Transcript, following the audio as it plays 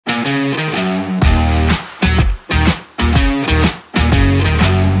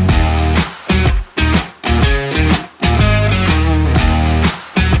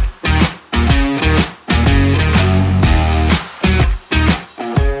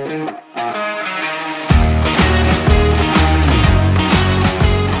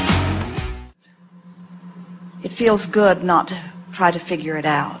feels good not to try to figure it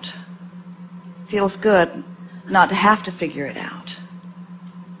out. It feels good not to have to figure it out.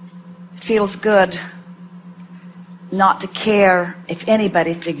 It feels good not to care if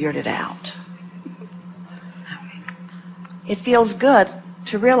anybody figured it out. It feels good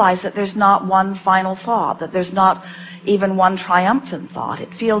to realize that there's not one final thought, that there's not even one triumphant thought.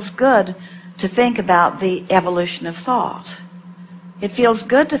 It feels good to think about the evolution of thought. It feels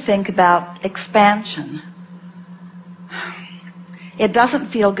good to think about expansion. It doesn't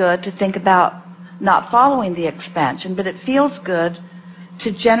feel good to think about not following the expansion, but it feels good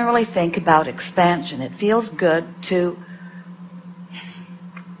to generally think about expansion. It feels good to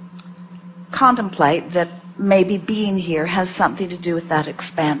contemplate that maybe being here has something to do with that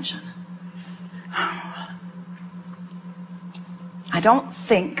expansion. I don't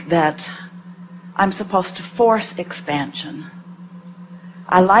think that I'm supposed to force expansion.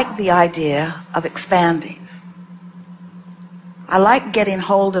 I like the idea of expanding. I like getting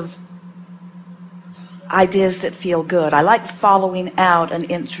hold of ideas that feel good. I like following out an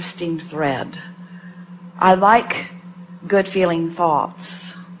interesting thread. I like good feeling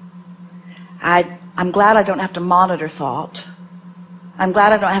thoughts. I'm glad I don't have to monitor thought. I'm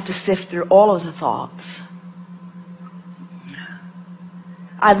glad I don't have to sift through all of the thoughts.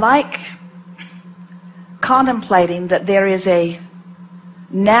 I like contemplating that there is a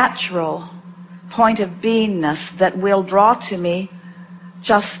natural point of beingness that will draw to me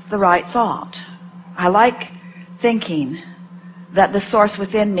just the right thought. I like thinking that the source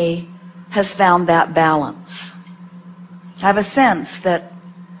within me has found that balance. I have a sense that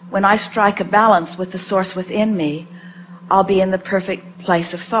when I strike a balance with the source within me, I'll be in the perfect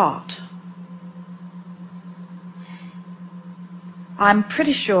place of thought. I'm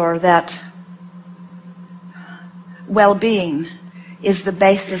pretty sure that well-being is the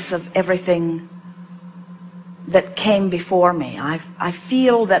basis of everything that came before me. I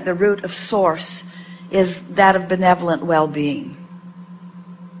feel that the root of source is that of benevolent well-being.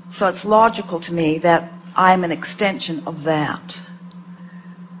 So it's logical to me that I'm an extension of that.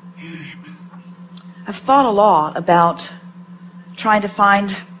 I've thought a lot about trying to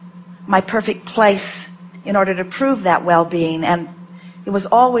find my perfect place in order to prove that well-being, and it was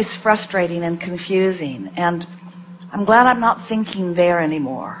always frustrating and confusing, and I'm glad I'm not thinking there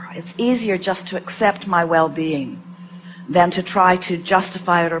anymore. It's easier just to accept my well-being than to try to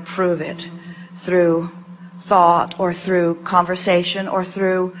justify it or prove it through thought or through conversation or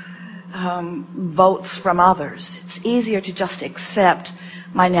through votes from others. It's easier to just accept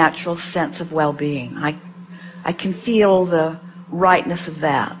my natural sense of well-being. I can feel the rightness of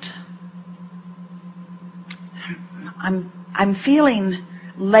that. I'm feeling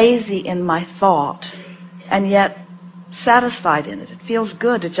lazy in my thought and yet satisfied in it. It feels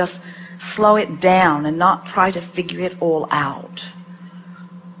good to just slow it down and not try to figure it all out.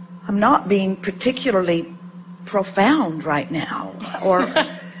 I'm not being particularly profound right now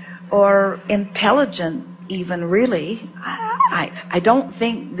or intelligent even, really. I don't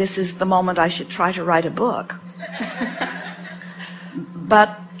think this is the moment I should try to write a book.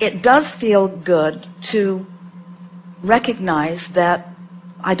 But it does feel good to recognize that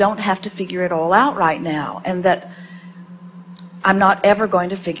I don't have to figure it all out right now, and that I'm not ever going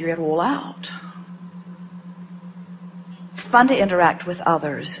to figure it all out. It's fun to interact with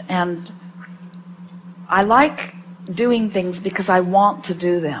others, and I like doing things because I want to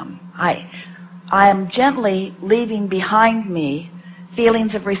do them. I am gently leaving behind me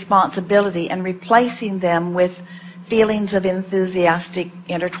feelings of responsibility and replacing them with feelings of enthusiastic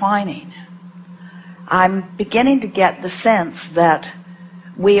intertwining. I'm beginning to get the sense that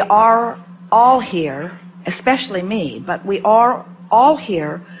we are all here, especially me, but we are all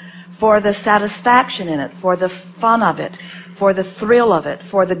here for the satisfaction in it, for the fun of it, for the thrill of it,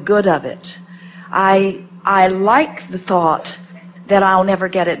 for the good of it. I like the thought that I'll never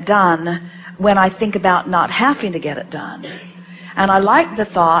get it done when I think about not having to get it done. And I like the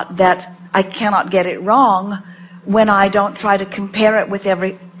thought that I cannot get it wrong when I don't try to compare it with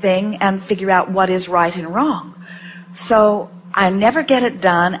everything and figure out what is right and wrong. So I never get it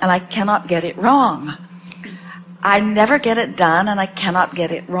done and I cannot get it wrong. I never get it done and I cannot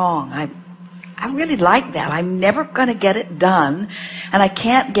get it wrong. I really like that. I'm never going to get it done and I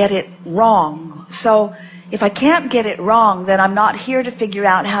can't get it wrong. So if I can't get it wrong, then I'm not here to figure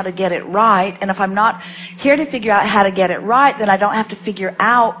out how to get it right. And if I'm not here to figure out how to get it right, then I don't have to figure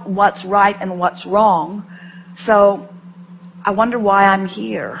out what's right and what's wrong. So I wonder why I'm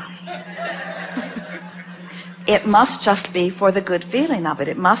here. It must just be for the good feeling of it.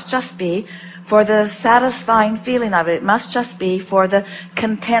 It must just be for the satisfying feeling of it. It must just be for the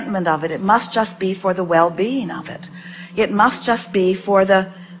contentment of it. It must just be for the well-being of it. It must just be for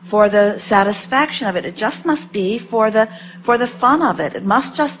the satisfaction of it. It just must be for the fun of it. It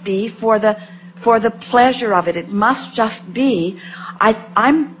must just be for the pleasure of it. It must just be.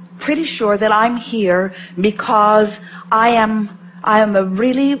 I'm pretty sure that I'm here because I am a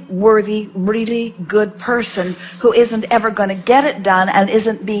really worthy, really good person who isn't ever going to get it done and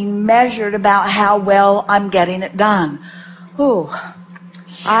isn't being measured about how well I'm getting it done. Oh,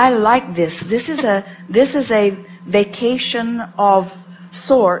 I like this. This is a vacation of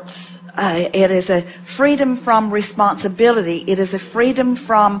sorts. It is a freedom from responsibility. It is a freedom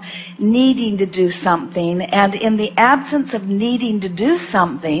from needing to do something. And in the absence of needing to do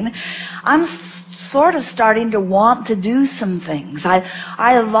something, I'm sort of starting to want to do some things.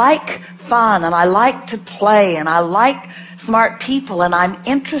 I like fun, and I like to play, and I like smart people, and I'm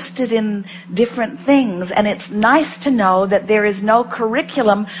interested in different things, and it's nice to know that there is no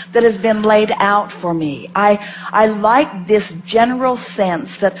curriculum that has been laid out for me. I like this general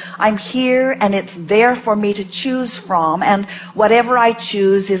sense that I'm here and it's there for me to choose from, and whatever I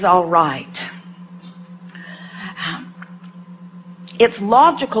choose is all right. It's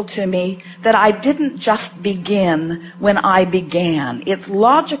logical to me that I didn't just begin when I began. It's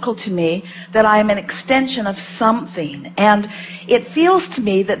logical to me that I'm an extension of something. And it feels to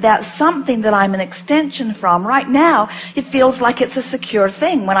me that that something that I'm an extension from right now, it feels like it's a secure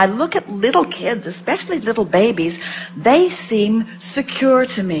thing. When I look at little kids, especially little babies, they seem secure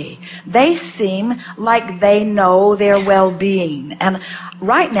to me. They seem like they know their well-being. And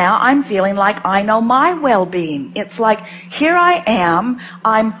right now, I'm feeling like I know my well-being. It's like, here I am,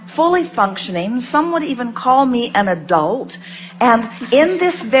 I'm fully functioning. Some would even call me an adult. And in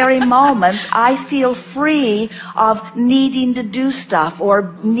this very moment, I feel free of needing to do stuff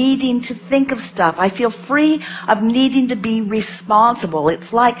or needing to think of stuff. I feel free of needing to be responsible.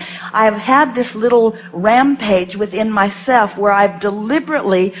 It's like I've had this little rampage within myself where I've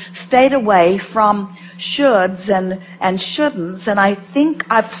deliberately stayed away from shoulds and shouldn'ts, and I think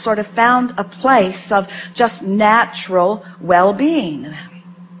I've sort of found a place of just natural well-being.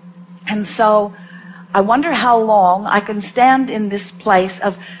 And so I wonder how long I can stand in this place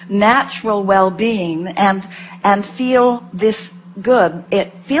of natural well-being and feel this good.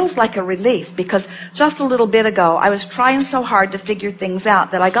 It feels like a relief, because just a little bit ago I was trying so hard to figure things out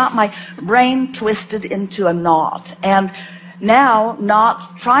that I got my brain twisted into a knot. And now,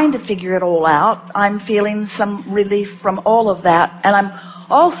 not trying to figure it all out, I'm feeling some relief from all of that. And I'm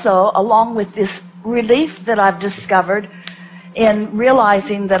also, along with this relief that I've discovered in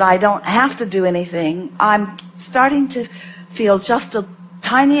realizing that I don't have to do anything, I'm starting to feel just a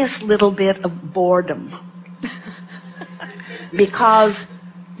tiniest little bit of boredom. because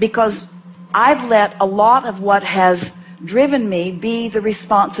I've let a lot of what has driven me be the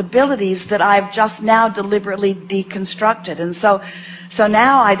responsibilities that I've just now deliberately deconstructed. And so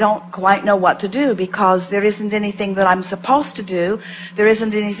now I don't quite know what to do, because there isn't anything that I'm supposed to do. There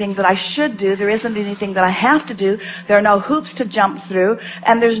isn't anything that I should do. There isn't anything that I have to do. There are no hoops to jump through.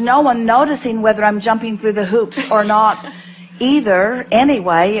 And there's no one noticing whether I'm jumping through the hoops or not either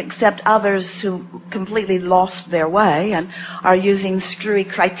anyway, except others who completely lost their way and are using screwy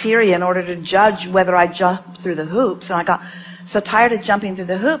criteria in order to judge whether I jump through the hoops. And I got so tired of jumping through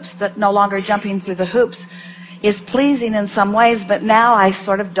the hoops that no longer jumping through the hoops is pleasing in some ways, but now I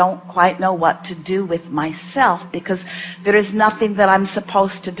sort of don't quite know what to do with myself, because there is nothing that I'm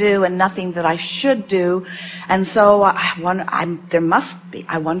supposed to do and nothing that I should do. And so I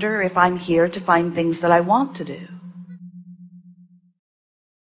wonder if I'm here to find things that I want to do.